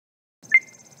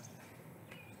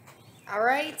All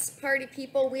right, party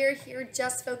people, we're here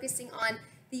just focusing on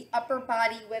the upper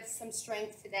body with some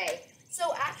strength today.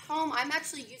 So at home, I'm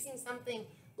actually using something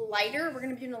lighter. We're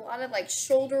gonna be doing a lot of like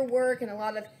shoulder work and a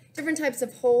lot of different types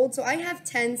of holds. So I have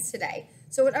 10s today.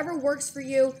 So whatever works for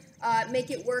you, make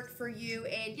it work for you.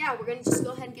 And yeah, we're gonna just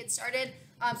go ahead and get started.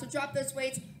 So drop those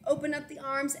weights, open up the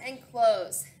arms and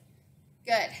close.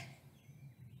 Good.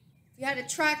 If you had a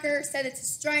tracker, set it to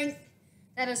strength.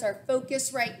 That is our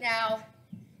focus right now.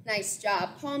 Nice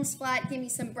job. Palms flat. Give me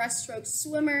some breaststroke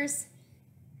swimmers.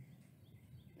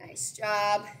 Nice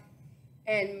job.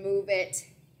 And move it.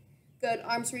 Good.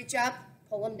 Arms reach up.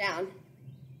 Pull them down.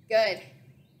 Good.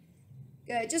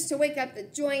 Good. Just to wake up the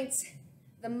joints,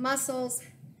 the muscles.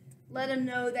 Let them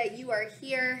know that you are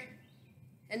here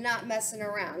and not messing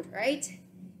around, right?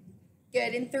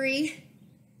 Good. In 3,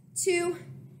 2,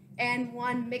 and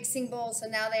 1. Mixing bowl. So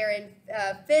now they're in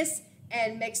fists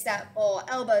and mix that bowl.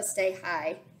 Elbows stay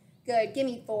high. Good. Give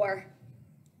me 4,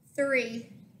 3,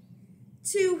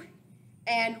 2,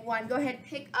 and 1. Go ahead and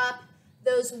pick up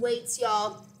those weights,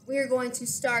 y'all. We're going to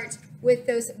start with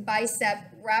those bicep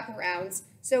wraparounds.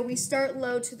 So we start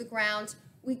low to the ground.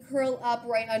 We curl up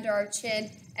right under our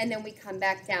chin, and then we come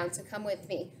back down. So come with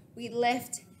me. We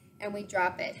lift, and we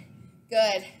drop it.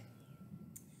 Good.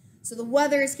 So the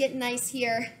weather is getting nice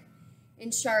here in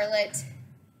Charlotte.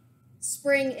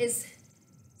 Spring is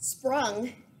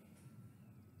sprung.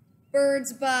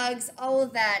 Birds, bugs, all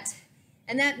of that.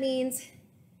 And that means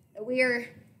that we are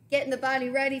getting the body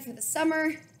ready for the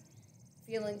summer,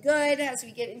 feeling good as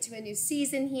we get into a new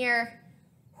season here.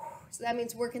 So that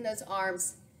means working those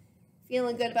arms,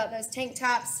 feeling good about those tank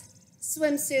tops,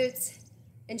 swimsuits,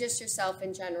 and just yourself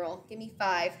in general. Give me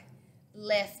 5,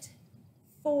 lift,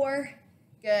 4,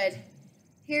 good.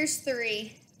 Here's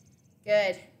 3,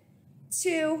 good.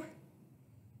 2,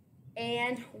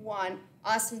 and 1.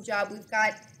 Awesome job. We've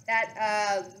got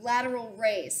that lateral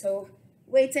raise. So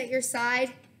weights at your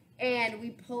side, and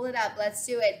we pull it up. Let's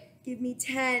do it. Give me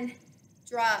 10,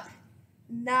 drop,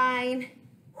 9,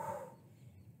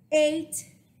 8,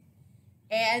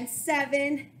 and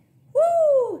 7,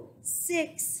 woo,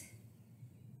 6,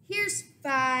 here's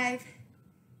 5,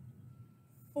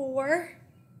 4,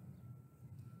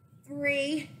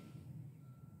 3,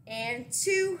 and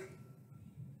 2,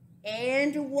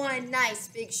 and 1. Nice.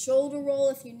 Big shoulder roll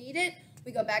if you need it.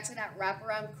 We go back to that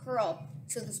wraparound curl.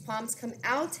 So those palms come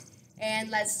out, and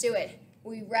let's do it.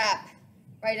 We wrap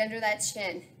right under that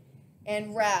chin,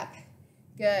 and wrap.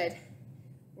 Good.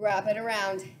 Wrap it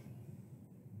around.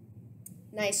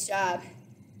 Nice job.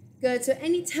 Good. So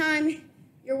anytime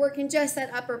you're working just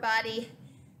that upper body,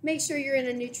 make sure you're in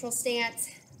a neutral stance.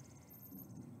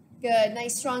 Good.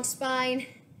 Nice strong spine.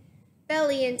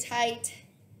 Belly in tight.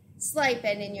 Slight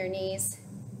bend in your knees.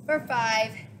 For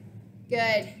 5.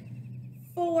 Good.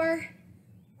 4.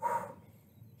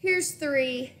 Here's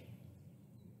 3.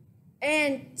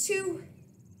 And 2.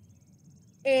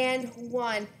 And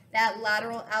 1. That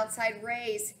lateral outside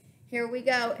raise. Here we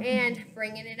go. And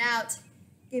bringing it out.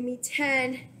 Give me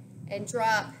 10. And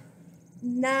drop.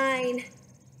 9.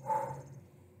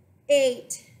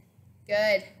 8.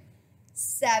 Good.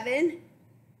 7.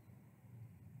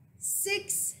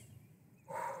 6.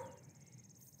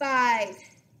 5.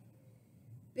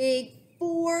 Big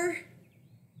 4.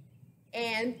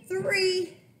 And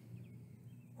 3.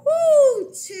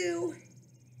 Woo! 2.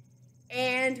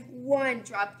 And 1.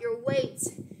 Drop your weight.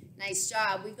 Nice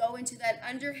job. We go into that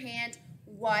underhand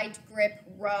wide grip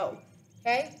row.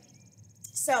 Okay?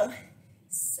 So,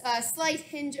 slight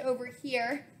hinge over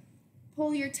here.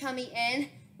 Pull your tummy in.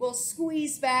 We'll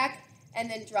squeeze back and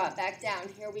then drop back down.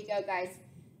 Here we go, guys.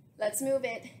 Let's move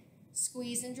it.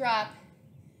 Squeeze and drop.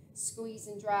 Squeeze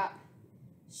and drop.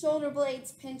 Shoulder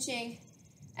blades pinching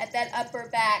at that upper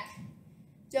back.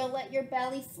 Don't let your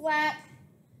belly flap.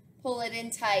 Pull it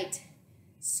in tight.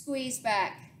 Squeeze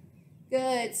back.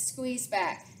 Good. Squeeze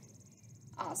back.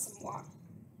 Awesome walk.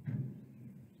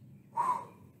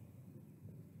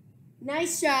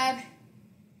 Nice job.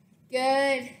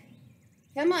 Good.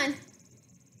 Come on.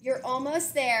 You're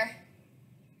almost there.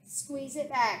 Squeeze it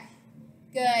back.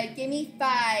 Good. Give me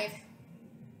 5,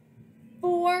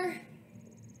 4,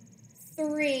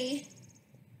 3,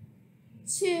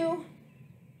 2,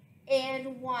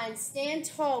 and 1. Stand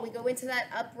tall. We go into that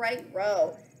upright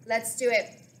row. Let's do it.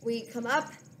 We come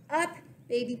up, up,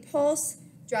 baby pulse,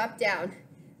 drop down.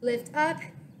 Lift up,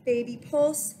 baby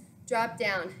pulse, drop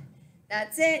down.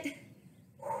 That's it.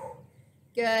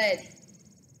 Good.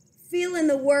 Feeling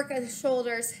the work of the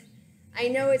shoulders. I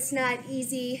know it's not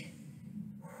easy.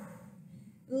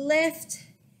 Lift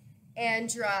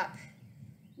and drop.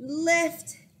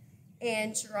 Lift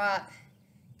and drop.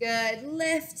 Good.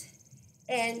 Lift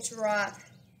and drop.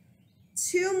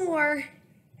 2 more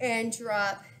and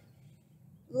drop.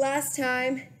 Last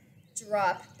time,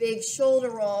 drop. Big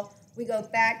shoulder roll. We go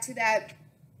back to that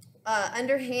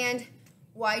underhand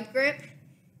wide grip.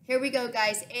 Here we go,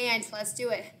 guys, and let's do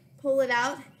it. Pull it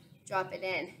out, drop it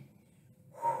in.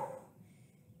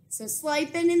 So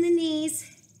slight bend in the knees,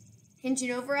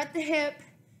 hinging over at the hip,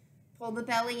 pull the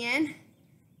belly in.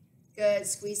 Good,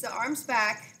 squeeze the arms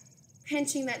back,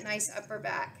 pinching that nice upper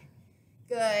back.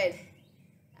 Good,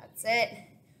 that's it.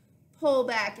 Pull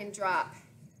back and drop.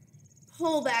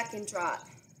 Pull back and drop.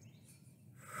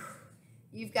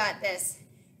 You've got this.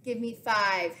 Give me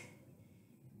 5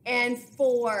 and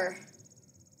 4.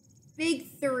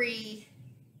 Big 3,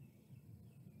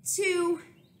 2,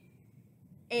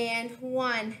 and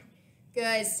 1.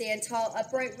 Good. Stand tall,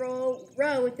 upright row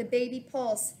with the baby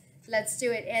pulse. Let's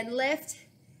do it. And lift.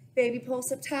 Baby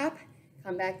pulse up top.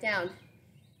 Come back down.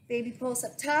 Baby pulse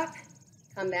up top.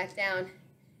 Come back down.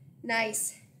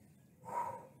 Nice.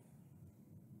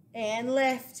 And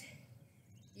lift.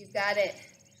 You've got it.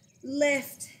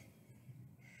 Lift.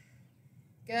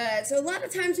 Good. So a lot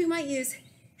of times we might use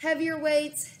heavier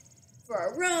weights for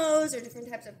our rows or different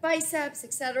types of biceps,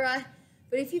 etc.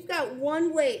 But if you've got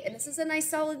one weight, and this is a nice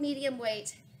solid medium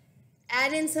weight,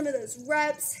 add in some of those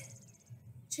reps,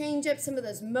 change up some of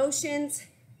those motions,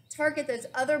 target those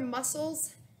other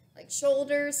muscles like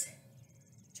shoulders,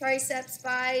 triceps,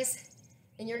 thighs,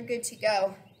 and you're good to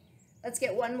go. Let's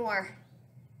get one more.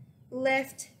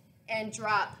 Lift and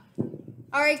drop.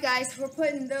 All right, guys, we're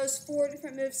putting those 4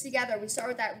 different moves together. We start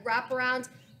with that wraparound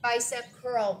bicep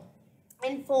curl.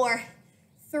 In 4,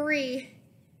 3,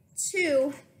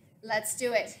 2, let's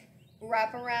do it.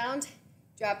 Wrap around,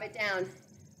 drop it down.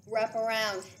 Wrap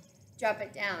around, drop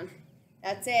it down.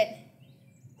 That's it.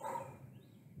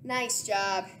 Nice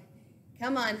job.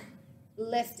 Come on,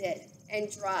 lift it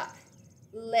and drop.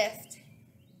 Lift,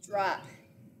 drop.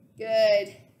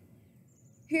 Good.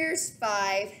 Here's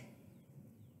 5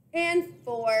 and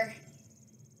 4,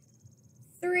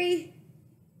 3,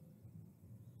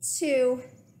 2,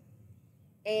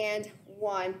 and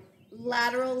 1.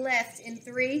 Lateral lift in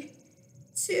 3,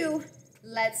 2,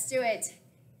 let's do it.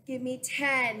 Give me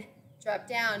 10, drop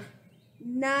down,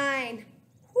 9,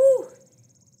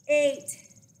 8,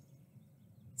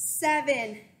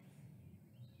 7,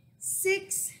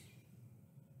 6,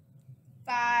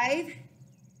 5,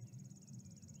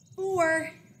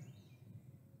 4,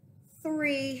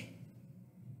 3,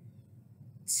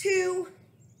 2,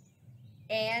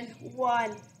 and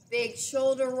 1. Big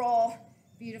shoulder roll.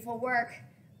 Beautiful work.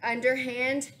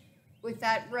 Underhand with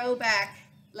that row back.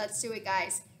 Let's do it,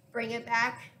 guys. Bring it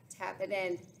back, tap it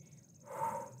in.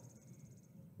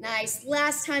 Nice.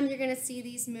 Last time you're going to see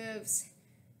these moves.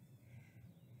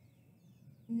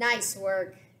 Nice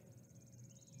work.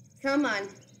 Come on.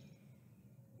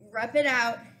 Rep it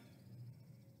out.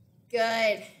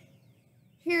 Good.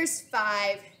 Here's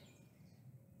 5,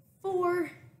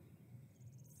 4,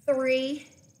 3,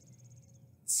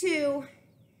 2,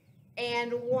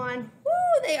 and 1.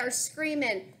 Woo, they are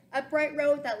screaming. Upright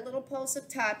row with that little pulse up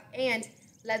top. And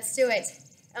let's do it.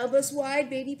 Elbows wide,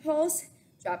 baby pulse.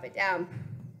 Drop it down.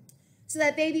 So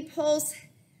that baby pulse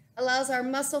allows our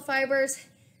muscle fibers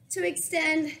to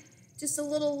extend just a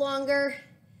little longer.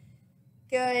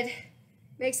 Good.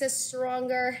 Makes us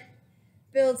stronger.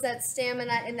 Builds that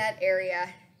stamina in that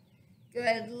area.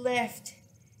 Good. Lift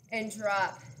and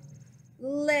drop.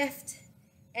 Lift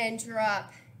and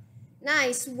drop.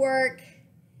 Nice work.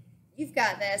 You've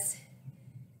got this.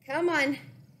 Come on.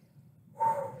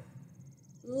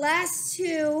 Last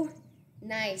 2.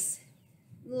 Nice.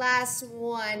 Last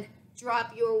 1.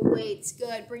 Drop your weights.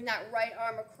 Good. Bring that right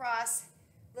arm across.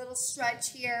 Little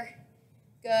stretch here.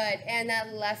 Good. And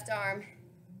that left arm.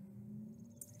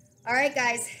 All right,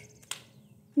 guys.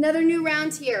 Another new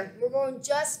round here. We're going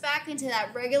just back into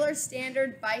that regular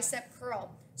standard bicep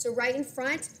curl. So right in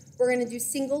front, we're going to do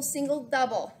single, single,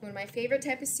 double. One of my favorite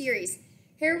type of series.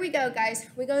 Here we go, guys.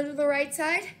 We go to the right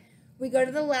side, we go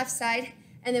to the left side,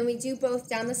 and then we do both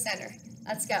down the center.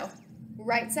 Let's go.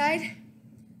 Right side,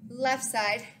 left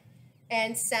side,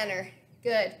 and center.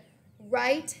 Good.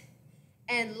 Right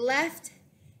and left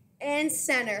and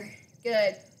center.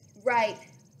 Good. Right,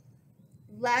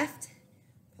 left,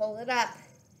 pull it up.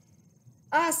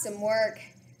 Awesome work.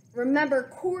 Remember,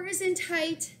 core is in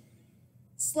tight,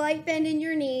 slight bend in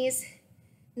your knees,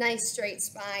 nice straight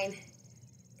spine.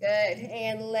 Good,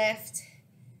 and lift.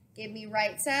 Give me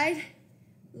right side,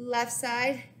 left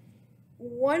side.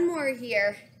 One more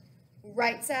here.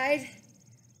 Right side,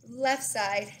 left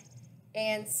side,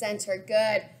 and center.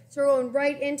 Good. So we're going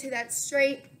right into that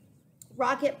straight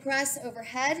rocket press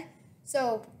overhead.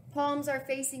 So Palms are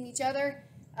facing each other.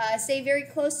 Stay very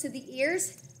close to the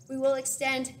ears. We will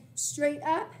extend straight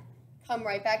up, come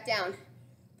right back down.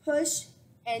 Push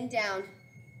and down.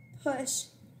 Push.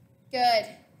 Good.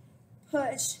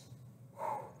 Push.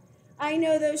 I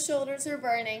know those shoulders are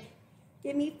burning.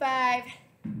 Give me 5.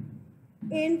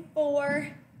 In 4,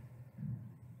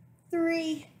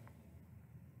 3,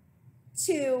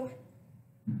 2,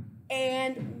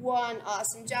 and 1.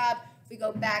 Awesome job. We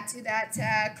go back to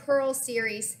that curl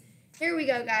series. Here we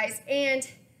go, guys, and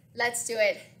let's do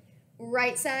it.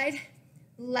 Right side,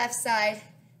 left side,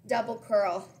 double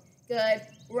curl. Good.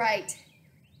 Right,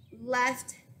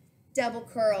 left, double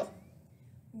curl.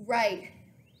 Right,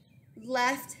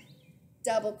 left,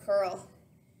 double curl.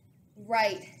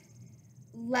 Right,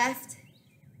 left,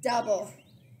 double.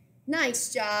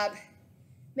 Nice job.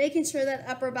 Making sure that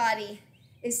upper body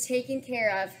is taken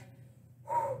care of.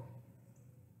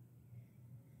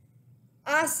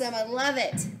 Awesome, I love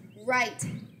it. Right,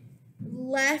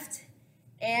 left,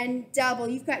 and double.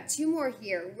 You've got 2 more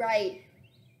here. Right,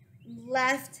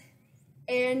 left,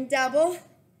 and double.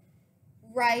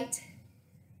 Right,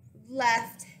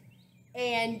 left,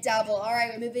 and double. All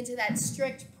right, we move into that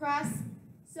strict press.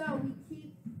 So we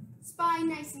keep spine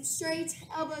nice and straight,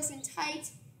 elbows in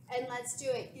tight, and let's do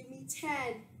it. Give me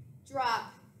 10,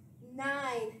 drop, 9,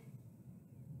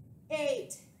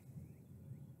 8,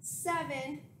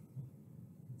 7,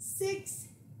 6,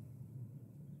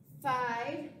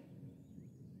 5,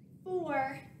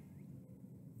 4,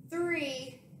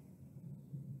 3,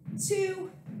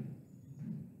 2,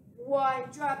 1.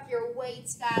 Drop your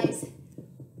weights, guys.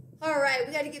 All right,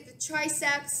 we got to get the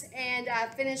triceps and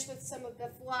finish with some of the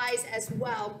flies as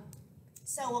well.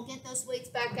 So we'll get those weights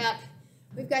back up.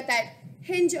 We've got that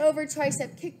hinge over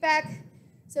tricep kickback.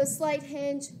 So slight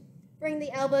hinge, bring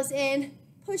the elbows in,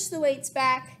 push the weights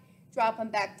back, drop them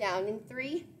back down in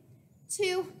 3,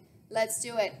 2, let's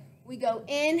do it. We go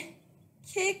in,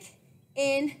 kick,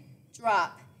 in,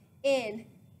 drop, in,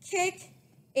 kick,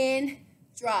 in,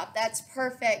 drop. That's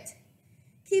perfect.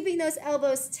 Keeping those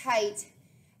elbows tight.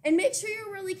 And make sure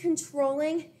you're really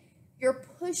controlling your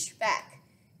push back,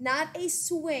 not a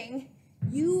swing.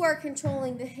 You are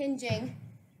controlling the hinging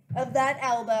of that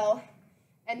elbow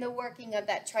and the working of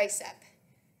that tricep.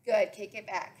 Good, kick it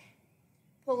back.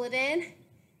 Pull it in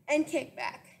and kick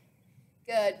back.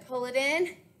 Good, pull it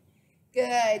in.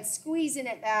 Good, squeezing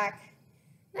it back.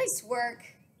 Nice work.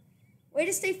 Way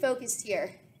to stay focused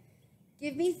here.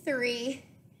 Give me 3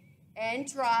 and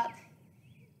drop.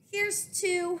 Here's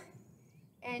 2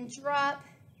 and drop,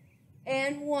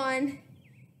 and 1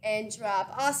 and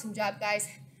drop. Awesome job, guys.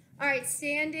 All right,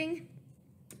 standing,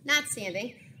 not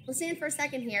standing. We'll stand for a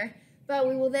second here, but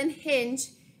we will then hinge,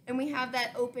 and we have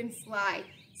that open fly.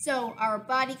 So our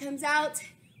body comes out,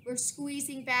 we're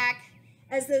squeezing back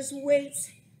as those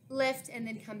weights lift and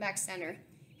then come back center.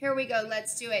 Here we go,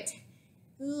 let's do it.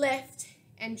 Lift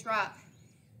and drop,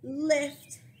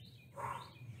 lift.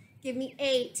 Give me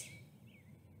 8,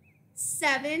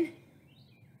 7,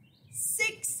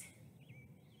 6,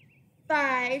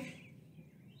 5,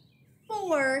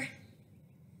 4,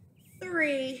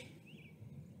 3,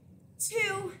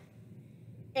 2,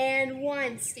 and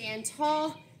 1. Stand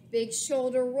tall, big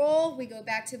shoulder roll. We go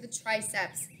back to the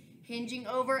triceps. Hinging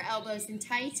over, elbows in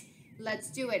tight.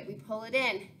 Let's do it. We pull it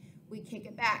in. We kick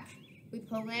it back. We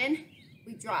pull in,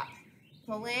 we drop.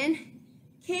 Pull in,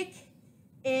 kick,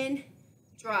 in,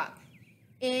 drop.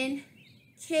 In,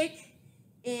 kick,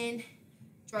 in,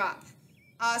 drop.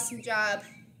 Awesome job.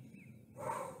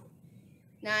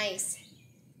 Nice.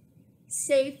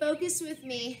 Stay focused with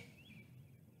me.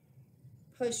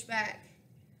 Push back.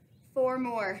 4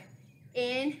 more.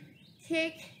 In,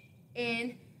 kick,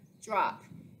 in, drop.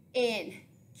 In,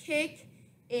 kick,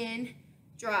 in,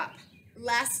 drop.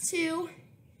 Last 2.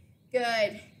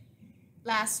 Good.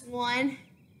 Last 1.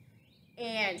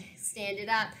 And stand it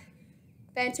up.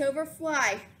 Bent over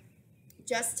fly.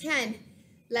 Just 10.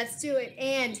 Let's do it.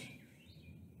 And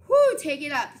whoo, take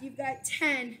it up. You've got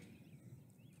 10,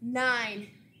 9,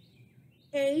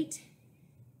 8,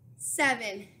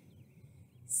 7,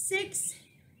 6,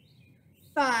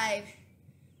 5,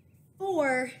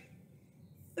 4,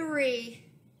 3,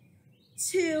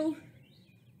 2,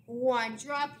 1.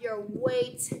 Drop your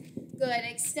weight. Good.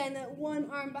 Extend that one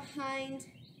arm behind.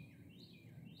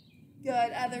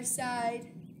 Good. Other side.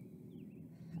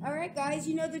 All right, guys,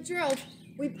 you know the drill.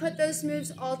 We put those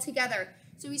moves all together.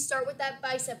 So we start with that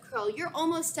bicep curl. You're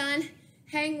almost done.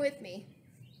 Hang with me.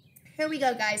 Here we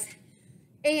go, guys.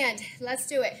 And let's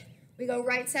do it. We go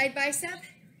right side bicep,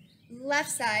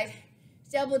 left side,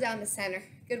 double down the center.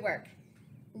 Good work.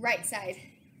 Right side,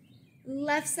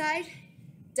 left side,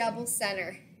 double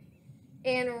center.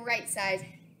 and right side.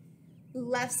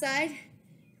 Left side,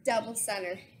 double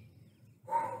center.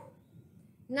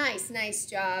 Nice, nice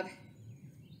job.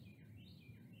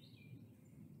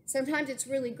 Sometimes it's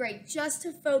really great just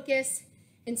to focus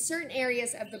in certain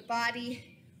areas of the body,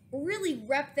 really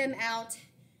rep them out.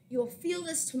 You'll feel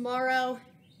this tomorrow.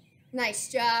 Nice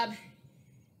job.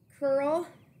 Curl,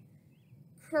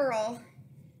 curl,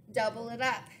 double it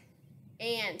up,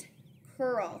 and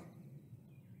curl,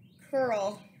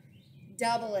 curl,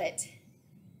 double it.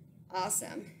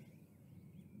 Awesome.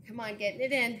 Come on, getting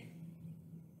it in.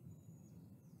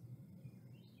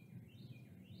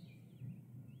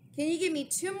 Can you give me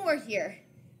 2 more here?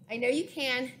 I know you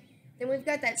can. Then we've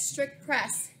got that strict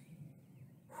press.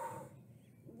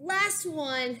 Last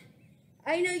one.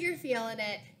 I know you're feeling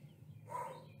it.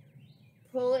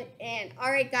 Pull it in.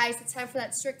 All right, guys, it's time for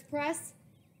that strict press.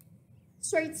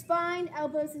 Straight spine,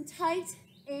 elbows in tight,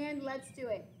 and let's do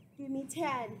it. Give me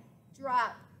 10,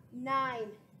 drop, 9,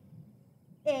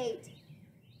 8,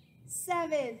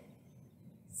 7,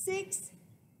 6,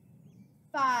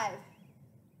 5,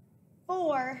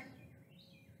 4,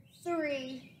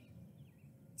 3,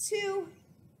 2,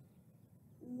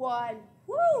 1.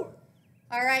 Woo!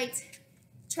 All right,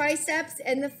 triceps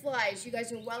and the flies. You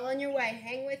guys are well on your way.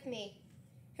 Hang with me.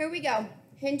 Here we go.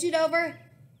 Hinge it over,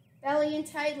 belly in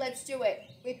tight. Let's do it.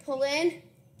 We pull in,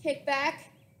 kick back,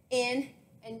 in,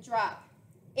 and drop.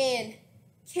 In,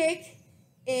 kick,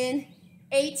 in.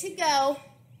 8 to go.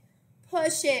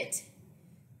 Push it.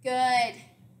 Good.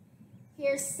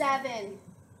 Here's 7.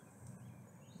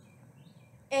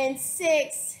 And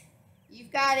 6.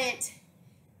 You've got it.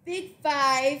 Big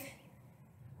 5.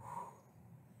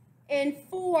 And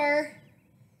 4.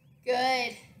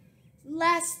 Good.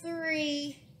 Last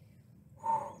 3.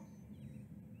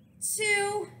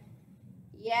 2.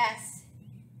 Yes.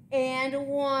 And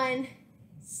 1.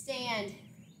 Stand.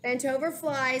 Bent over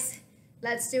flies.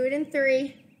 Let's do it in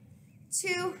 3,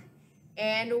 2,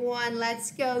 and 1.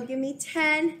 Let's go. Give me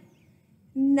 10,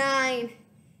 9,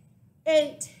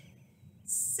 8,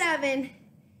 7,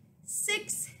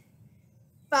 6,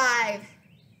 5,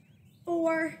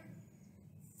 4,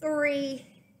 3,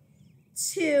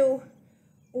 2,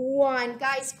 1.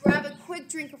 Guys, grab a quick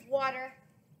drink of water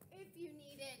if you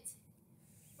need it.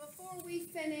 Before we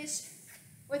finish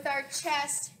with our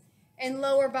chest and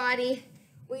lower body,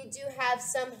 we do have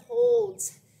some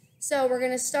holds. So we're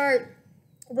going to start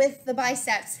with the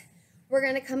biceps. We're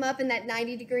going to come up in that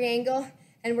 90-degree angle,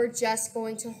 and we're just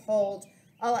going to hold.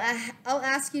 I'll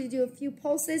ask you to do a few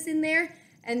pulses in there,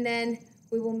 and then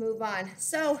we will move on.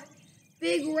 So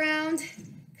big round,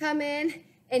 come in,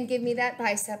 and give me that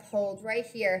bicep hold right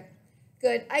here.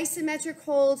 Good, isometric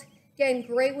hold. Again,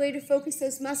 great way to focus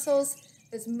those muscles,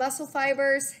 those muscle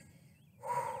fibers.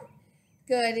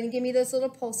 Good, and give me those little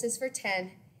pulses for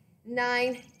 10,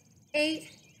 9, 8,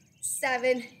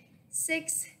 7,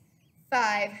 6,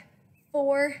 5,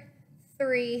 4,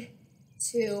 3,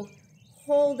 2.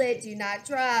 Hold it, do not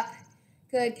drop.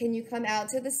 Good, can you come out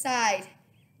to the side?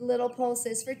 Little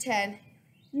pulses for 10,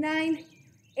 9,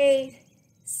 8,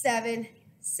 7,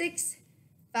 6,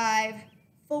 5,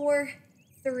 4,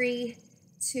 3,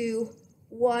 2,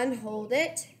 1. Hold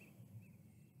it.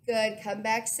 Good, come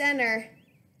back center.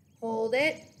 Hold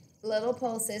it. Little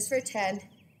pulses for 10,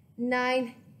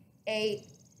 9, 8,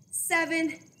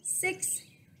 7, 6,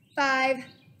 5,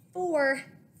 4,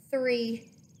 3,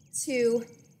 2,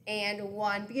 and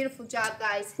 1. Beautiful job,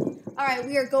 guys. All right,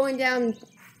 we are going down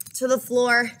to the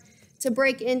floor to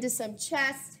break into some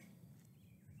chest.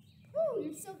 Woo,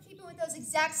 you're still keeping with those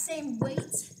exact same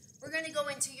weights. We're going to go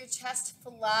into your chest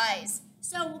flies.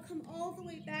 So we'll come all the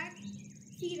way back.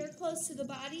 Feet are close to the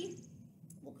body.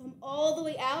 We'll come all the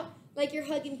way out like you're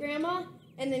hugging grandma,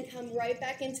 and then come right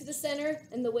back into the center,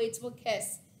 and the weights will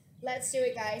kiss. Let's do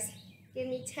it, guys. Give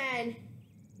me 10,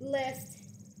 lift,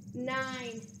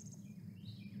 9,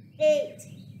 8,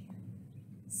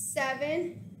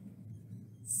 7,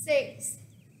 6,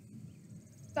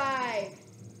 5,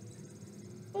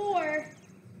 4,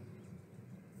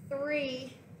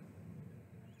 3,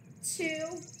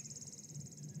 2,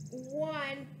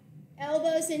 1.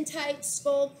 Elbows in tight,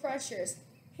 skull crushers.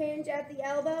 Hinge at the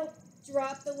elbow,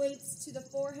 drop the weights to the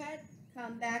forehead,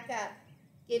 come back up.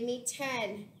 Give me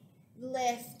 10,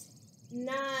 lift,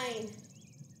 9,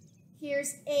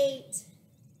 here's 8,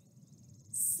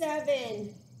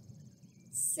 7,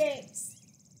 6,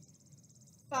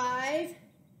 5,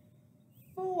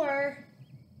 4,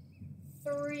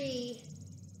 3,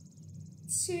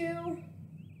 2,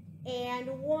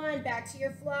 and 1. Back to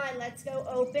your fly. Let's go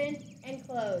open and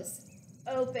close.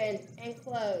 Open and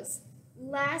close.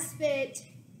 Last bit.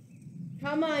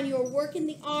 Come on, you're working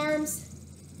the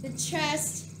arms. the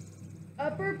chest,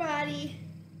 upper body.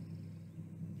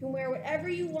 You can wear whatever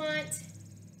you want.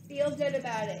 Feel good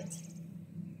about it.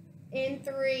 In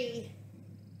 3,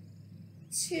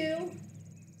 2,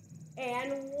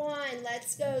 and 1.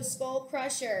 Let's go. Skull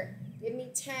crusher. Give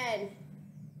me 10,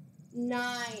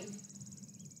 9,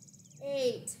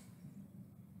 8,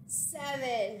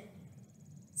 7,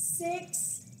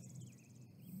 6,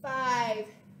 5,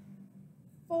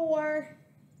 4,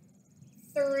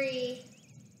 3,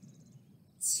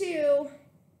 2,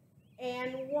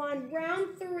 and 1.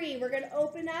 Round 3, we're going to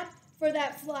open up for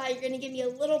that fly. You're going to give me a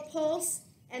little pulse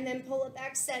and then pull it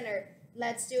back center.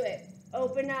 Let's do it.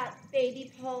 Open up,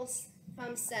 baby pulse,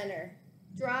 come center.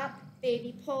 Drop,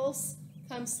 baby pulse,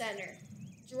 come center.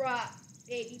 Drop,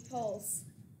 baby pulse.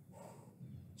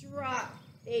 Drop,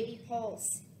 baby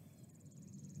pulse.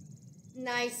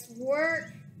 Nice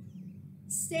work.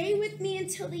 Stay with me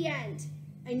until the end.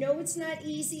 I know it's not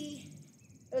easy.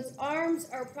 Those arms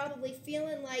are probably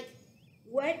feeling like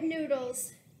wet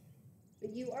noodles,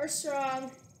 but you are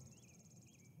strong.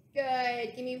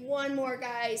 Good. Give me one more,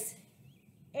 guys.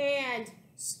 And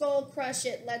skull crush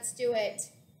it. Let's do it.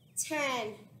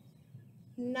 10,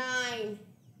 9,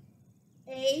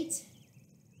 8,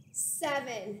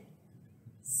 7,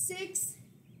 6,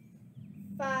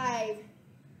 5,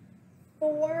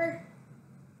 4,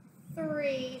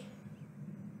 3,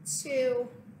 2,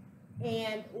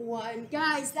 and 1.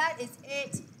 Guys, that is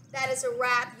it. That is a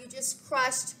wrap. You just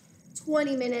crushed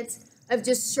 20 minutes of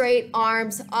just straight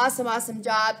arms. Awesome, awesome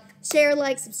job. Share,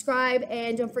 like, subscribe,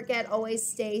 and don't forget, always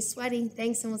stay sweaty.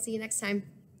 Thanks, and we'll see you next time.